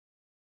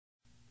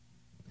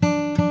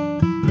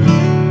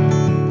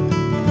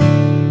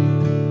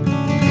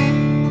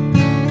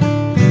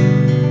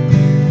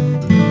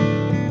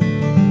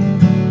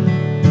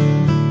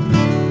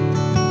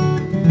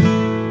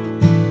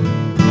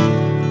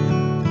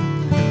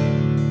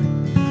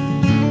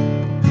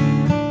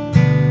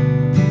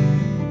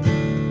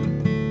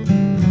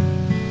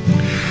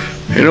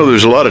You know,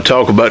 there's a lot of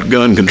talk about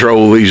gun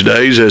control these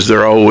days, as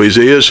there always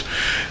is.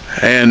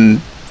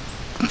 And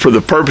for the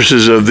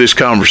purposes of this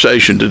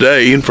conversation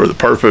today, and for the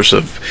purpose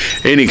of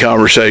any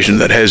conversation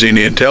that has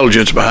any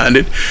intelligence behind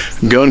it,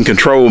 gun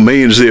control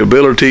means the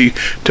ability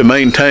to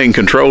maintain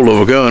control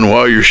of a gun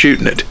while you're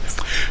shooting it.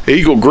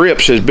 Eagle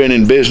Grips has been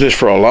in business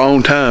for a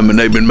long time, and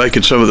they've been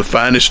making some of the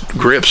finest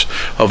grips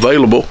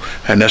available,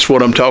 and that's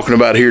what I'm talking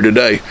about here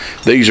today.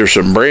 These are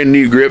some brand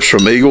new grips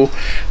from Eagle.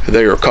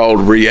 They are called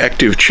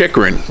ReaKtiv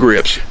Checkered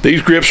grips.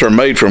 These grips are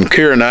made from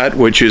Kirinite,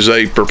 which is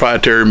a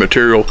proprietary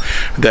material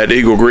that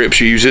Eagle Grips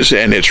uses,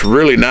 and it's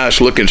really nice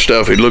looking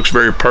stuff. It looks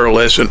very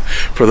pearlescent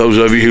for those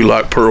of you who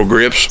like pearl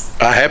grips.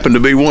 I happen to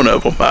be one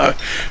of them. I'm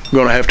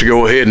going to have to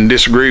go ahead and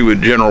disagree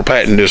with General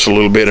Patton just a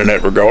little bit in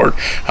that regard.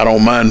 I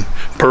don't mind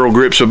pearl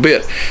grips a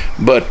bit,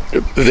 but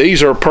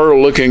these are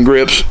pearl looking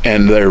grips,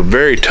 and they're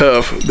very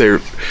tough. They're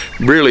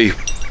really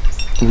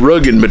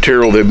rugged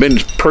material. They've been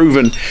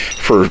proven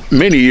for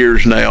many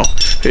years now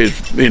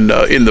in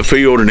the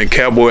field and in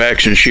cowboy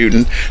action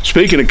shooting.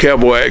 Speaking of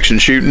cowboy action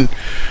shooting,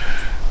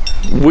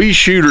 we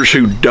shooters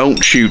who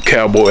don't shoot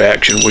cowboy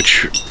action,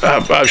 which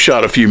I've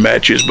shot a few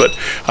matches, but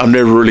I've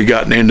never really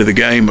gotten into the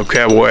game of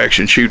cowboy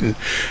action shooting.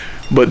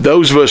 But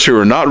those of us who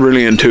are not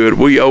really into it,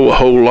 we owe a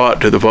whole lot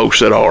to the folks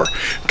that are.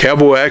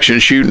 Cowboy action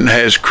shooting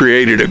has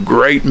created a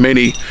great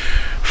many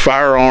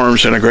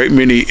firearms and a great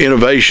many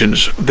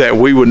innovations that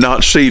we would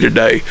not see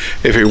today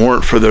if it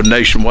weren't for the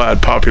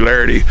nationwide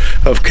popularity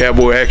of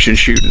cowboy action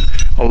shooting.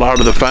 A lot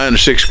of the fine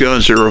six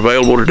guns that are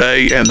available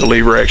today, and the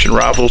lever action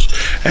rifles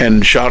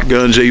and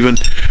shotguns even,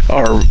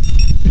 are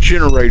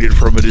generated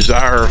from a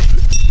desire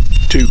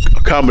to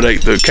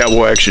accommodate the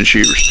cowboy action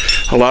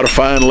shooters. A lot of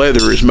fine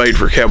leather is made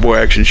for cowboy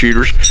action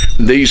shooters.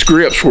 These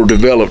grips were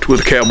developed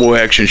with cowboy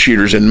action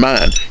shooters in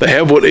mind. They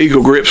have what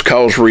Eagle Grips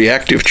calls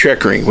ReaKtiv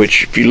Checkering,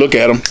 which if you look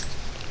at them,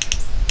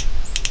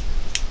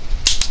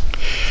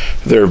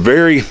 they're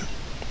very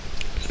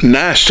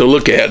nice to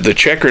look at. The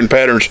checkering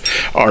patterns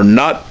are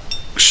not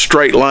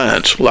straight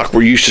lines like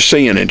we're used to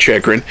seeing in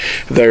checkering.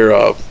 They're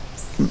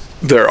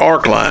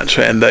arc lines,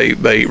 and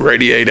they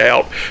radiate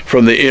out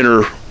from the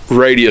inner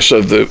radius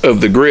of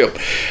the grip.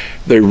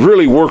 They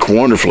really work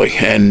wonderfully,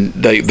 and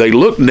they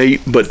look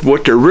neat, but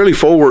what they're really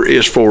for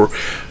is for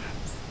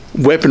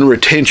weapon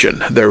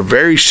retention. They're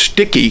very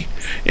sticky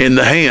in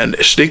the hand,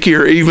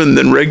 stickier even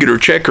than regular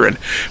checkering,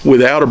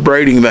 without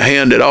abrading the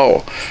hand at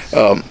all.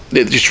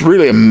 It's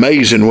really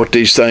amazing what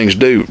these things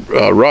do.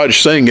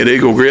 Raj Singh at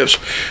Eagle Grips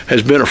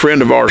has been a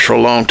friend of ours for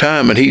a long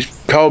time, and he's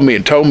called me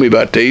and told me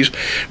about these.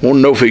 Wanted to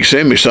know if he could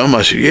send me some.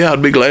 I said, yeah,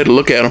 I'd be glad to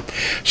look at them.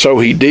 So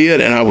he did,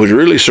 and I was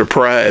really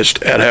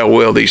surprised at how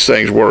well these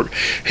things work.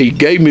 He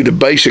gave me the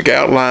basic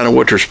outline of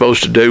what they're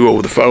supposed to do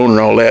over the phone and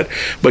all that,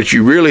 but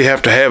you really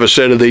have to have a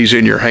set of these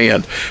in your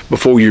hand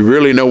before you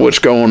really know what's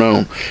going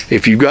on.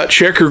 If you've got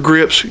checker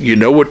grips, you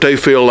know what they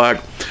feel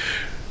like.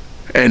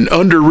 And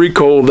under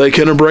recoil, they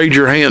can abrade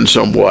your hand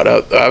somewhat.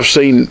 I've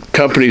seen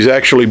companies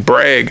actually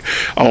brag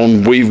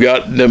on, we've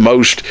got the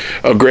most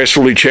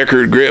aggressively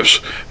checkered grips,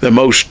 the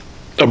most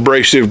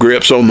abrasive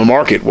grips on the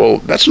market. Well,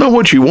 that's not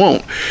what you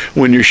want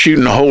when you're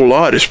shooting a whole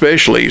lot,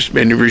 especially,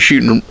 and if you're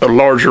shooting a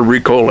larger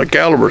recoil and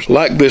calibers,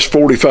 like this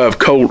 45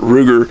 Colt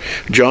Ruger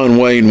John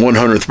Wayne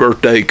 100th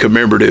birthday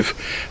commemorative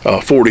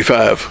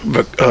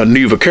 45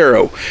 new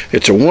Vaquero.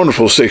 It's a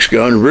wonderful six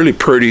gun, really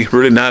pretty,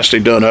 really nicely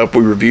done up.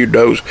 We reviewed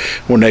those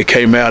when they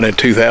came out in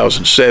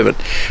 2007,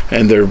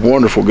 and they're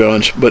wonderful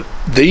guns. But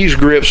these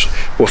grips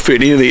will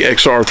fit any of the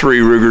XR3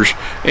 Rugers,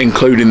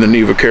 including the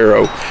new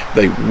Vaquero.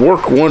 They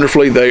work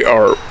wonderfully. They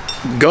are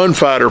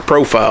gunfighter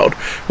profiled,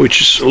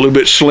 which is a little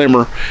bit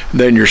slimmer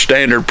than your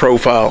standard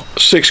profile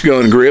six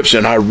gun grips,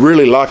 and I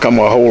really like them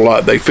a whole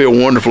lot. They feel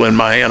wonderful in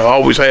my hand. I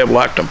always have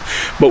liked them.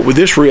 But with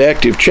this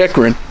ReaKtiv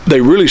checkering,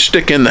 they really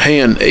stick in the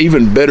hand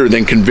even better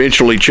than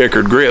conventionally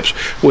checkered grips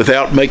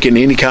without making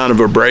any kind of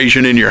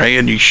abrasion in your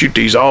hand. You shoot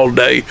these all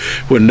day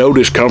with no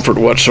discomfort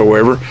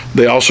whatsoever.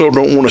 They also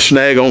don't want to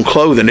snag on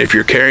clothing if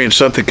you're carrying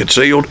something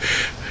concealed.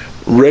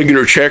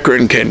 Regular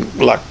checkering can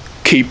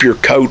keep your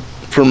coat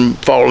from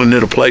falling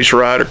into place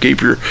right, or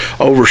keep your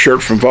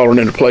overshirt from falling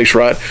into place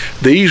right.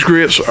 These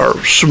grips are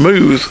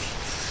smooth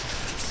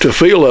to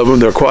feel of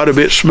them. They're quite a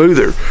bit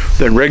smoother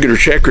than regular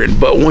checkering,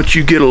 but once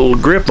you get a little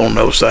grip on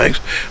those things,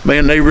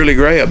 man, they really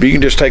grab. You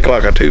can just take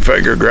like a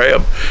two-finger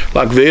grab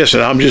like this,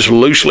 and I'm just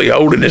loosely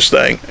holding this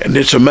thing, and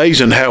it's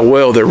amazing how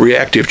well the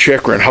ReaKtiv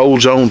checkering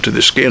holds on to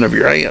the skin of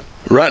your hand.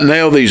 Right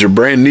now, these are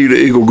brand new to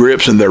Eagle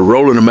Grips, and they're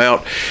rolling them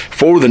out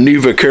for the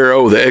new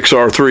Vaquero, the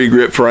XR3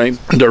 grip frame.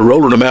 They're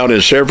rolling them out in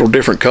several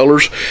different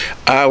colors.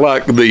 I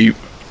like the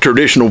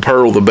traditional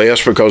pearl the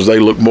best because they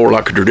look more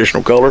like a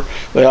traditional color.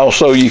 They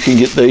also, you can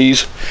get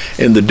these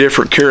in the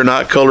different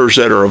Kirinite colors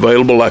that are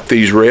available, like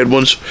these red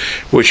ones,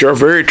 which are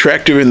very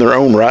attractive in their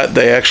own right.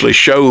 They actually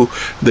show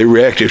the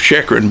ReaKtiv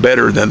checkering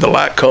better than the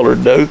light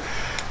colored do,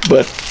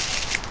 but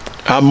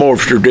I'm more of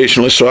a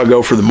traditionalist, so I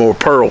go for the more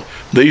pearl.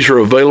 These are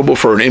available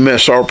for an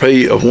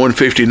MSRP of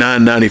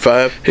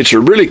 $159.95. It's a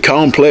really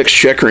complex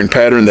checkering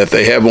pattern that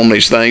they have on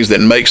these things that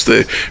makes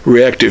the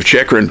ReaKtiv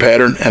checkering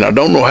pattern, and I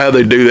don't know how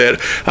they do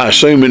that. I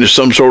assume it is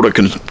some sort of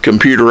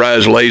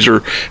computerized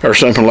laser or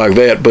something like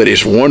that, but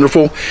it's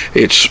wonderful.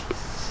 It's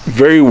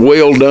very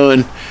well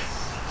done,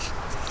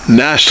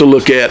 nice to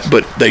look at,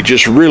 but they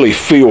just really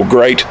feel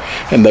great,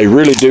 and they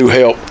really do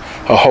help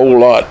a whole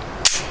lot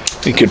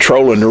in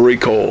controlling the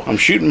recoil. I'm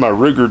shooting my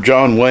Ruger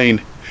John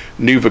Wayne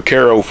new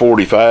Vaquero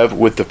 45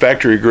 with the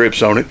factory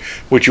grips on it,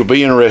 which will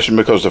be interesting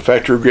because the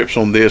factory grips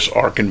on this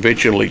are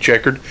conventionally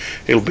checkered.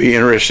 It'll be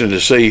interesting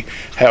to see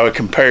how it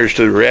compares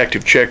to the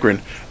ReaKtiv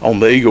checkering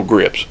on the Eagle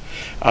grips.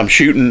 I'm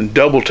shooting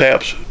double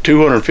taps,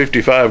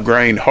 255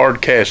 grain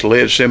hard cast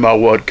lead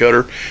semi-wad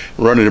cutter,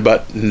 running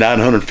about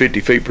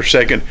 950 feet per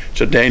second.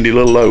 It's a dandy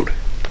little load.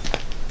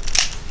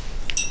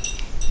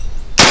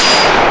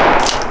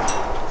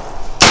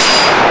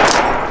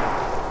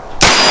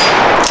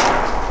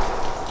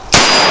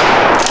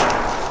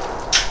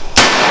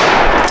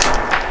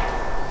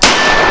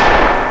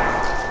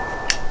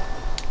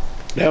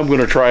 Now I'm going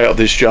to try out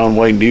this John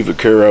Wayne new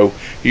Vaquero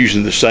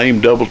using the same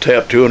double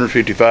tap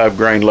 255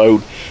 grain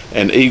load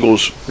and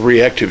Eagle's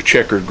ReaKtiv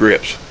checkered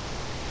grips.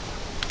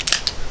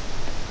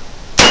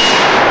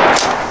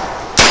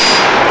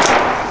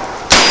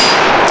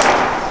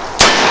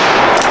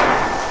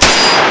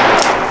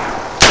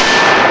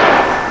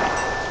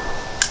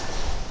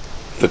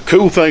 The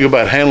cool thing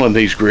about handling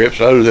these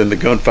grips, other than the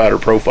gunfighter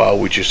profile,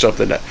 which is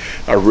something that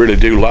I really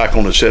do like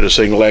on a set of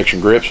single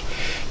action grips,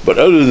 but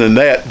other than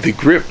that, the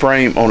grip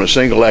frame on a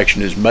single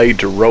action is made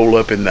to roll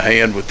up in the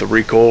hand with the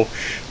recoil.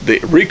 The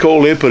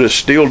recoil impetus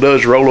still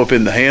does roll up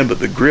in the hand, but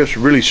the grips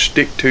really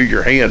stick to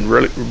your hand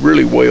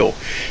really well.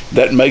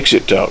 That makes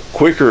it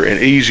quicker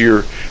and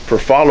easier for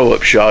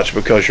follow-up shots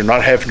because you're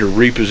not having to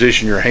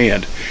reposition your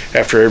hand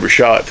after every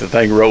shot. If the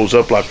thing rolls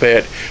up like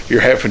that,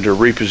 you're having to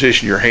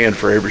reposition your hand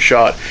for every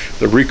shot.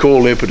 The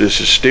recoil impetus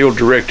is still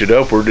directed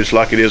upward, just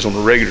like it is on the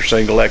regular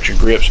single action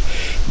grips,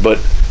 but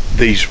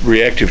these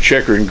ReaKtiv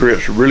checkering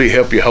grips really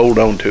help you hold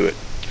on to it.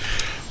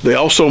 They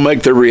also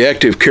make the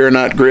ReaKtiv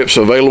Kirinite grips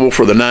available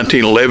for the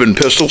 1911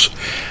 pistols,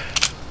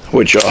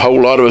 which a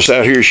whole lot of us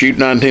out here shoot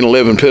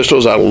 1911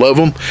 pistols. I love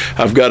them.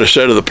 I've got a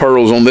set of the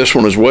pearls on this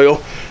one as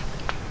well.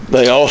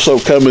 They also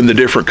come in the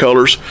different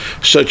colors,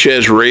 such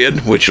as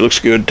red, which looks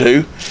good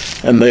too.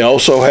 And they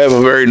also have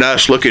a very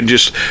nice looking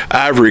just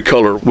ivory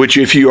color, which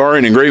if you are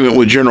in agreement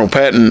with General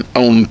Patton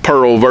on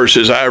pearl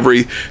versus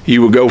ivory,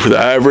 you would go for the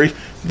ivory.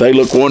 They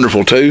look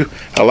wonderful too.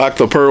 I like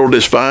the pearl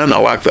just fine. I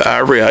like the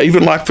ivory. I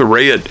even like the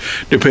red,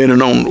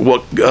 depending on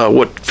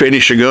what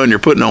finish of gun you're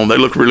putting on. They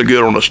look really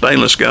good on a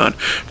stainless gun,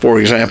 for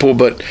example.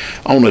 But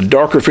on a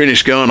darker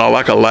finish gun, I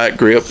like a light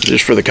grip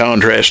just for the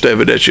contrast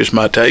of it. That's just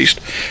my taste.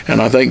 And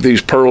I think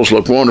these pearls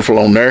look wonderful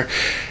on there.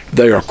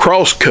 They are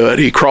cross-cut.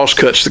 He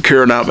cross-cuts the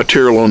Kirinite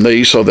material on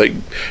these, so that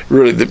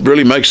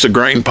really makes the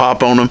grain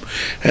pop on them,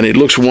 and it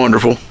looks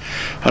wonderful.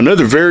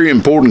 Another very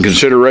important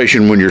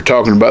consideration when you're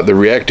talking about the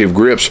ReaKtiv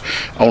grips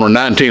on a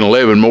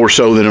 1911 more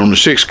so than on the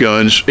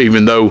Sixguns,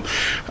 even though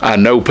I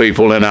know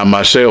people and I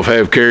myself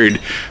have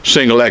carried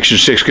single action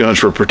Sixguns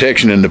for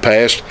protection in the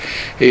past,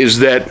 is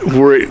that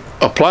where it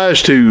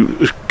applies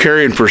to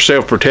carrying for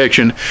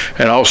self-protection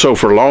and also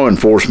for law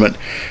enforcement,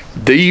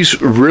 these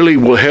really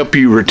will help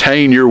you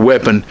retain your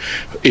weapon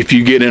if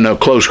you get in a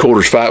close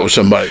quarters fight with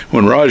somebody.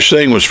 When Raj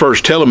Singh was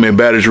first telling me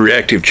about his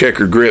ReaKtiv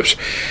checkered grips,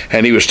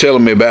 and he was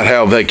telling me about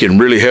how they can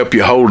really help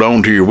you hold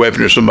on to your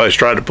weapon if somebody's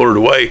trying to pull it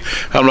away,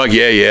 I'm like,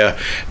 yeah,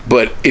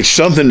 but it's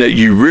something that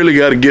you really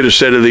got to get a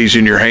set of these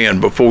in your hand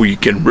before you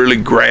can really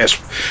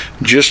grasp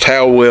just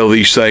how well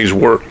these things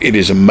work. It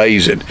is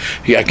amazing.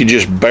 I can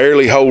just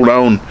barely hold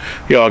on.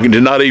 I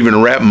can not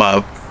even wrap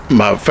my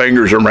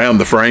fingers around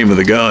the frame of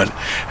the gun,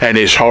 and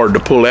it's hard to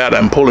pull out.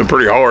 I'm pulling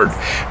pretty hard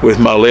with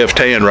my left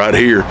hand right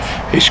here.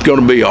 It's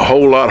going to be a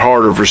whole lot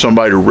harder for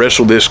somebody to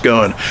wrestle this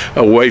gun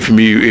away from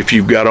you if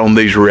you've got on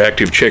these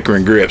ReaKtiv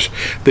checkering grips.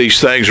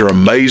 These things are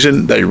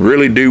amazing. They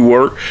really do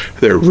work.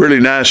 They're really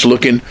nice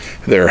looking.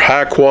 They're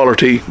high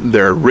quality.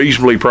 They're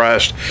reasonably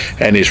priced,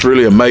 and it's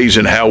really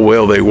amazing how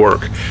well they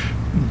work.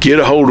 Get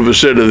a hold of a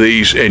set of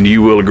these and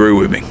you will agree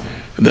with me.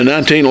 The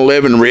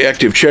 1911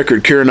 ReaKtiv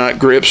checkered Kirinite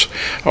grips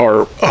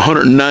are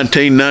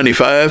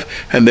 $119.95,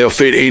 and they'll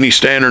fit any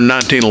standard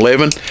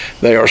 1911.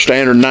 They are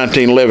standard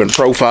 1911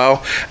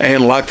 profile,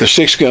 and like the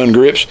Sixgun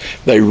grips,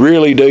 they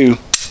really do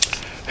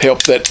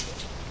help that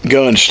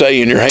gun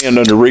stay in your hand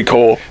under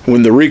recoil.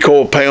 When the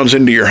recoil pounds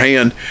into your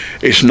hand,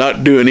 it's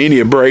not doing any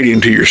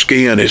abrading to your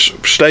skin. It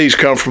stays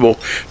comfortable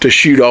to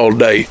shoot all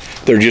day.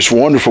 They're just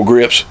wonderful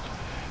grips.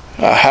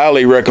 I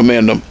highly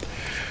recommend them.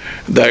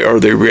 They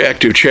are the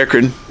ReaKtiv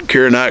checkered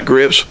Kirinite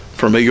grips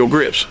from Eagle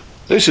Grips.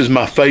 This is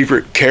my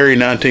favorite carry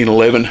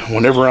 1911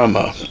 whenever I'm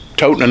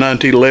toting a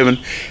 1911.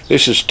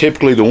 This is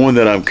typically the one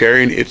that I'm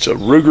carrying. It's a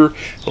Ruger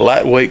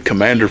Lightweight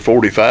Commander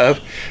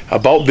 45. I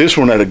bought this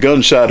one at a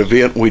gun-sight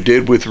event we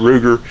did with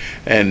Ruger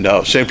and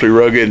Simply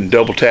Rugged and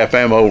Double Tap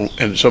Ammo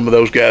and some of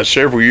those guys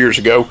several years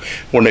ago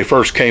when they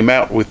first came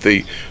out with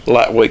the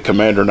Lightweight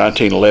Commander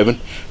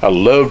 1911. I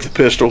loved the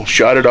pistol,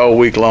 shot it all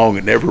week long,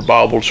 it never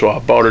bobbled, so I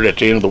bought it at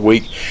the end of the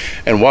week.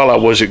 And while I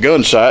was at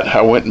gun sight,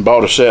 I went and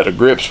bought a set of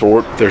grips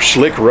for it. They're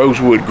slick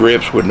rosewood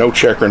grips with no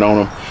checkering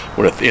on them,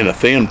 in a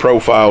thin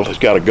profile. It's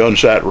got a gun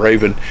sight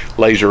Raven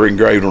laser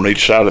engraved on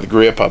each side of the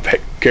grip. I've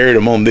carried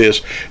them on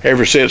this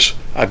ever since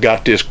I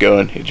got this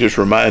gun. It just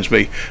reminds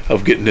me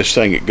of getting this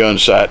thing at gun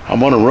sight. I'm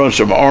going to run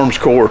some Arms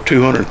Core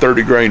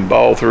 230 grain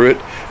ball through it,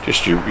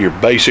 just your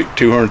basic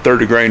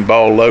 230 grain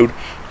ball load.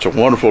 It's a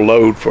wonderful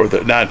load for the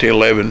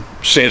 1911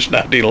 since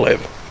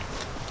 1911.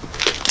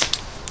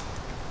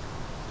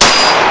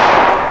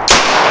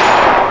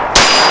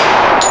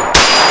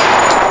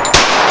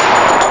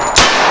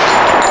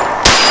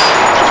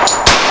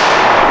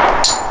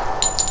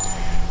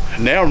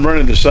 Now I'm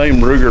running the same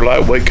Ruger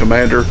Lightweight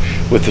Commander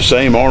with the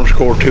same Arms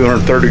Core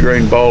 230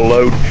 grain ball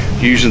load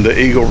using the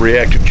Eagle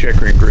ReaKtiv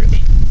checkering grips.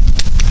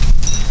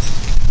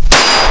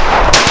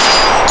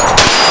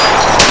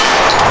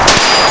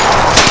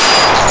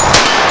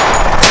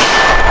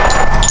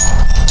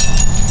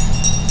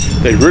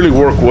 They really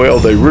work well.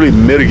 They really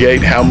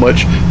mitigate how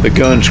much the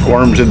gun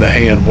squirms in the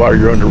hand while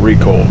you're under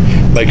recoil.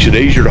 Makes it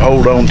easier to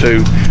hold on to,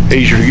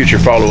 easier to get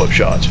your follow-up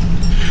shots.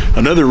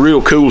 Another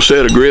real cool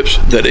set of grips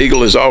that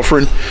Eagle is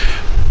offering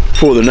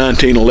for the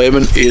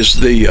 1911 is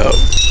the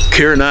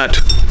Kirinite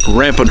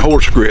Rampant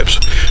Horse grips.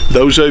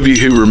 Those of you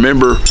who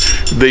remember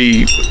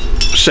the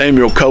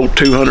Samuel Colt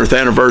 200th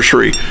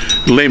anniversary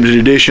limited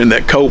edition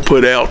that Colt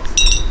put out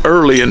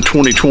early in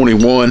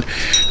 2021,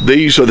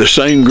 these are the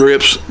same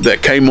grips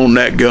that came on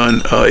that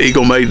gun.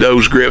 Eagle made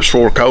those grips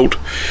for Colt,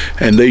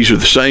 and these are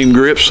the same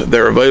grips.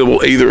 They're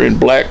available either in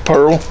black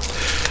pearl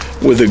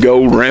with a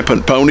gold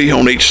rampant pony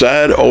on each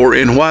side, or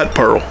in white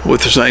pearl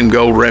with the same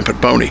gold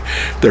rampant pony.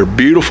 They're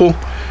beautiful.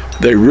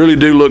 They really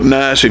do look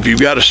nice. If you've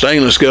got a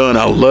stainless gun,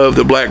 I love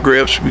the black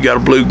grips. If you've got a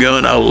blue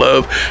gun, I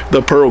love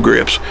the pearl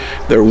grips.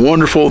 They're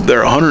wonderful.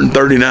 They're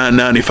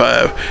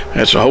 $139.95.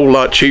 That's a whole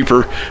lot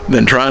cheaper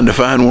than trying to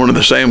find one of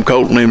the Sam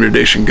Colt limited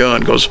edition gun,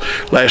 because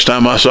last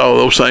time I saw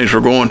those things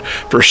were going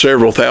for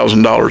several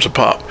 $1,000s a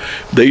pop.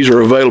 These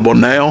are available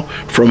now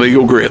from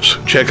Eagle Grips.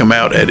 Check them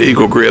out at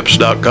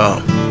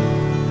eaglegrips.com.